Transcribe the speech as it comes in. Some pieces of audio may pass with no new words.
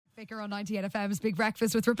Vicar on 98FM's Big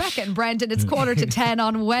Breakfast with Rebecca and Brendan. It's 9:45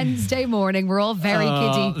 on Wednesday morning. We're all very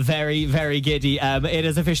giddy. Very, very giddy. It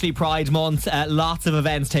is officially Pride Month. Lots of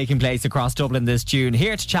events taking place across Dublin this June.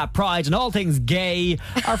 Here to chat Pride and all things gay.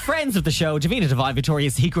 Our friends of the show, Davina Devine,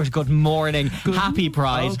 Victoria's Secret. Good morning. Happy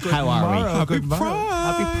Pride. How are we? Happy Pride.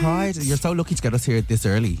 Happy Pride. You're so lucky to get us here this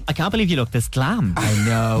early. I can't believe you look this glam. I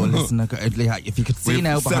know. Listen, if you could see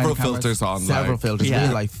now behind several the cameras, filters on. Several filters. Yeah.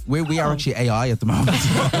 Real life. We are actually AI at the moment.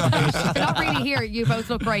 You're not really here. You both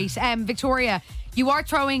look great. Victoria, you are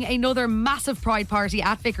throwing another massive Pride party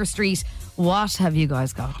at Vicar Street. What have you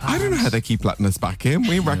guys got planned? I don't know how they keep letting us back in.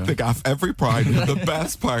 We wreck the gaff every Pride. The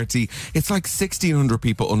best party. It's like 1,600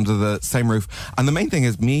 people under the same roof. And the main thing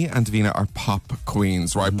is me and Davina are pop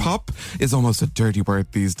queens, right? Pop is almost a dirty word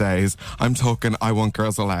these days. I'm talking, I want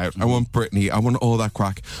Girls Aloud. I want Britney. I want all that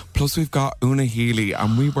crack. Plus we've got Una Healy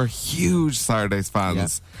and we were huge Saturdays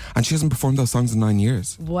fans. Yeah. And she hasn't performed those songs in 9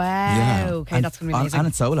 years. Wow. Yeah. Okay, And- that's going to be amazing. And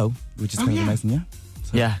it's solo, which is kind of amazing, yeah.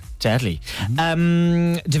 Yeah, deadly.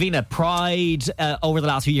 Davina, Pride over the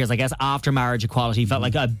last few years, I guess, after marriage equality felt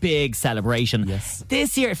like a big celebration. Yes.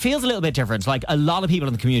 This year, it feels a little bit different. Like, a lot of people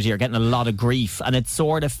in the community are getting a lot of grief, and it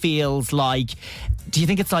sort of feels like, do you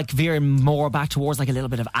think it's like veering more back towards like a little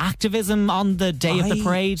bit of activism on the day of the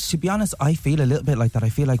parade? To be honest, I feel a little bit like that. I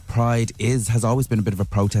feel like Pride has always been a bit of a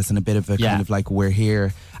protest and a bit of a kind of like, we're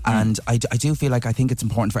here. And I do feel like I think it's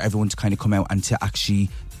important for everyone to kind of come out and to actually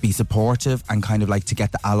be supportive and kind of like to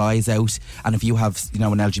get the allies out. And if you have, an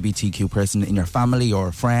LGBTQ person in your family or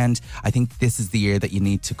a friend, I think this is the year that you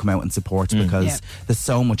need to come out and support because there's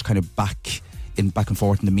so much kind of back and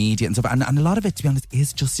forth in the media and stuff. And a lot of it, to be honest,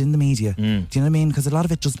 is just in the media. Do you know what I mean? Because a lot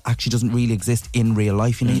of it just actually doesn't really exist in real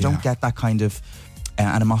life. You don't get that kind of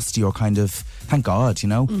animosity or kind of, thank God,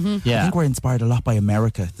 I think we're inspired a lot by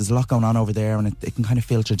America. There's a lot going on over there and it can kind of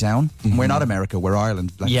filter down. We're not America, we're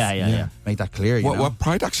Ireland. Let's make that clear. What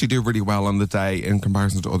Pride actually do really well on the day in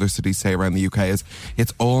comparison to other cities, say around the UK, is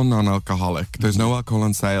it's all non-alcoholic. There's no alcohol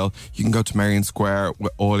on sale. You can go to Marion Square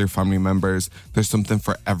with all your family members. There's something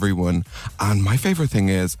for everyone. And my favourite thing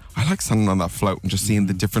is I like standing on that float and just seeing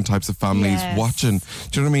the different types of families watching.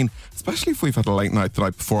 Do you know what I mean? Especially if we've had a late night the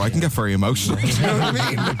night before, I can get very emotional. Do you know what I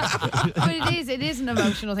mean? But it is an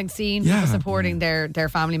emotional thing, seeing people supporting their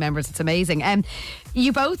family members. It's amazing.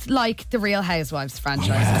 You both like the Real Housewives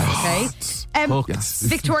franchise, okay? Yes.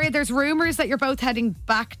 Victoria, there's rumours that you're both heading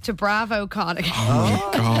back to Bravo Con again.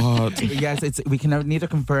 Oh my God. Yes, we can neither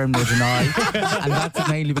confirm nor deny. And that's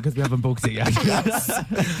mainly because we haven't booked it yet.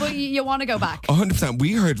 But you want to go back. 100%.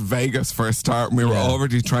 We heard Vegas for a start and we were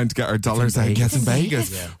already trying to get our dollars out. Yes, in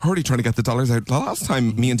Vegas. We're already trying to get the dollars out. The last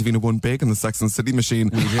time me and Davina won big in the Sex and the City machine,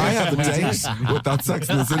 I had the date with that Sex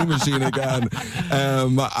and the City machine again.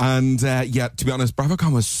 To be honest,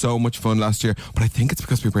 BravoCon was so much fun last year, but I think it's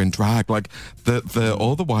because we were in drag. Like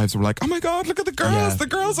all the wives were like, oh my God, look at the girls. The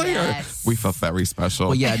girls are here. We felt very special.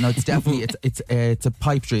 Well, yeah, no, it's definitely it's a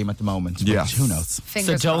pipe dream at the moment. Yes. Who knows?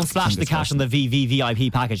 Fingers So don't crossed. splash the cash on the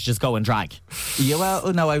VVVIP package, just go and drag. Yeah,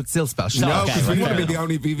 well, no, I would still splash. No, Okay, because we right, want to fair be the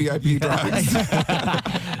only VVIP drags.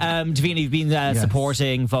 Davina, you've been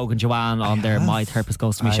supporting Vogue and Joanne on their My Therapist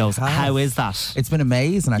Goes to Me shows. have. How is that? It's been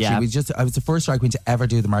amazing, actually. Yeah. I was the first drag queen to ever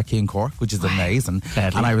do the Marquee in Cork, which is amazing.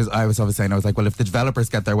 Deadly. And I was always saying, well, if the developers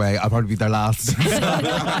get their way, I'll probably be their last.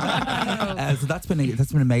 So that's been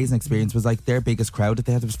an amazing experience. It was like their biggest crowd that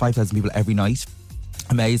they had. There was 5,000 people every night.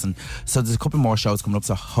 Amazing. So there's a couple more shows coming up.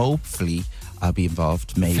 So hopefully I'll be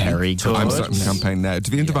involved. Maybe. Very good. I'm starting the campaign now.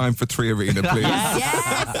 Davina Devine for 3 Arena, please.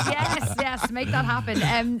 Yes, make that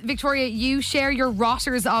happen. Victoria, you share your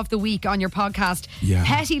rotters of the week on your podcast. Yeah.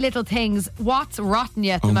 Petty little things. What's rotting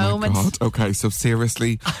you at the Oh moment? my God. Okay, so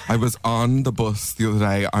seriously, I was on the bus the other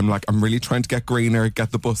day. I'm really trying to get greener,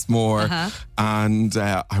 get the bus more. And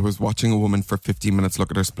I was watching a woman for 15 minutes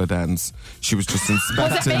look at her split ends. She was just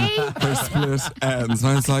inspecting her split ends.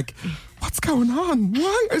 And I was like, what's going on?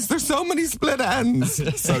 Why is there so many split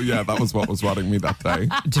ends? So yeah, that was what was rotting me that day.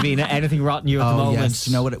 Davina, anything rotten you at the moment? Yes.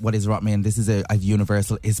 Do you know what is rotting me? And this is a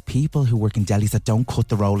universal, is people who work in delis that don't cut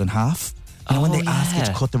the roll in half. When they ask you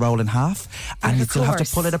to cut the roll in half and you still have to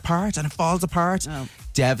pull it apart and it falls apart.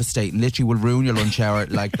 Devastating. Literally will ruin your lunch hour.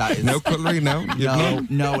 Like that is No cutlery, no?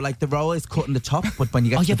 No, like the roll is cut in the top, but when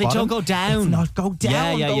you get to the they bottom, don't go down. it's not go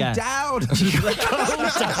down. Yeah. Down. Do you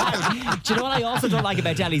know what I also don't like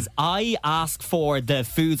about delis? I ask for the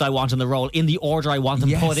foods I want in the roll in the order I want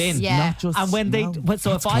them put in. Yeah. Not just, And when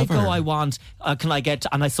if I go, I want, can I get,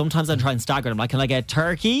 and I sometimes I try and stagger them, like, can I get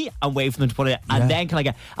turkey and wait for them to put it, and then can I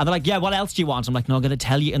get, and they're like, yeah, what else do you want? I'm like, no, I'm going to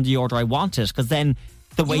tell you in the order I want it, because then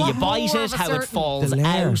the way you want bite more it, of a how it certain- falls The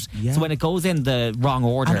layer, out. yeah. So when it goes in the wrong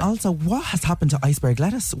order. And also, what has happened to iceberg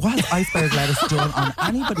lettuce? What has iceberg lettuce done on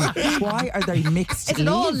anybody? Why are they mixed Is it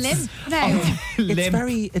all leaves? limp now?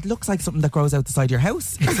 It's it looks like something that grows out the side of your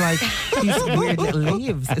house. It's like these weird little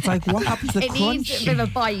leaves. It's like, what happens to the It crunch? needs a bit of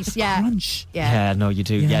a bite, yeah. Crunch. Yeah. Yeah, no, you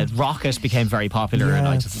do. Yeah, Yeah. rocket became very popular, and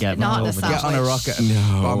I just get Not all the over sandwich. that. Get on a rocket and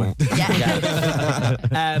No. vomit.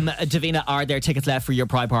 Davina, are there tickets left for your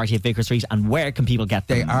Pride Party at Vicar Street, and where can people get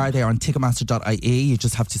them? They're on Ticketmaster.ie. You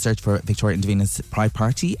just have to search for Victoria and Davina's Pride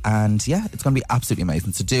Party, and yeah, it's going to be absolutely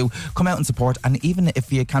amazing. So do come out and support, and even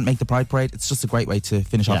if you can't make the Pride Parade, it's just a great way to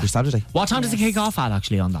finish off your Saturday. What time does it kick off at,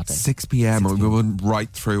 actually, on that day? 6 p.m. and we went right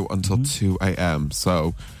through until 2 a.m.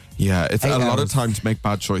 So, yeah, it's 8 a lot of hours. time to make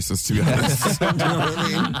bad choices, to be honest. Do you know what I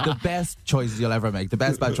mean? The best choices you'll ever make. The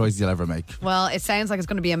best bad choices you'll ever make. Well, it sounds like it's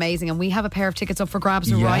going to be amazing, and we have a pair of tickets up for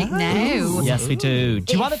grabs Yeah. right now. Yes, we do.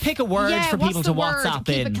 Do you want to pick a word Yeah, for what's people the to word? WhatsApp Keep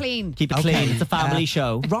in? it clean. Keep it Okay. clean. It's a family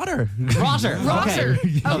show. Rotter. Rotter. Rotter.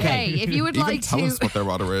 Okay. Okay, if you would Even like tell to... us what their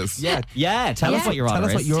rotter is. Yeah. Yeah, tell us Yeah. what your Tell order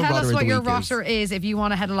us what is. your Tell rotter us of what the your week is. rotter is if you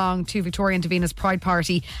want to head along to Victoria and Davina's Pride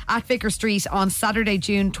Party at Vicar Street on Saturday,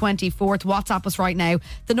 June 24th. WhatsApp us right now.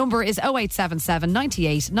 The number is 0877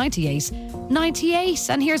 98 98 98.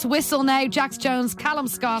 And here's Whistle now. Jax Jones, Callum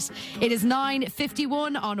Scott. It is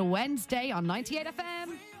 9:51 on a Wednesday on 98 FM.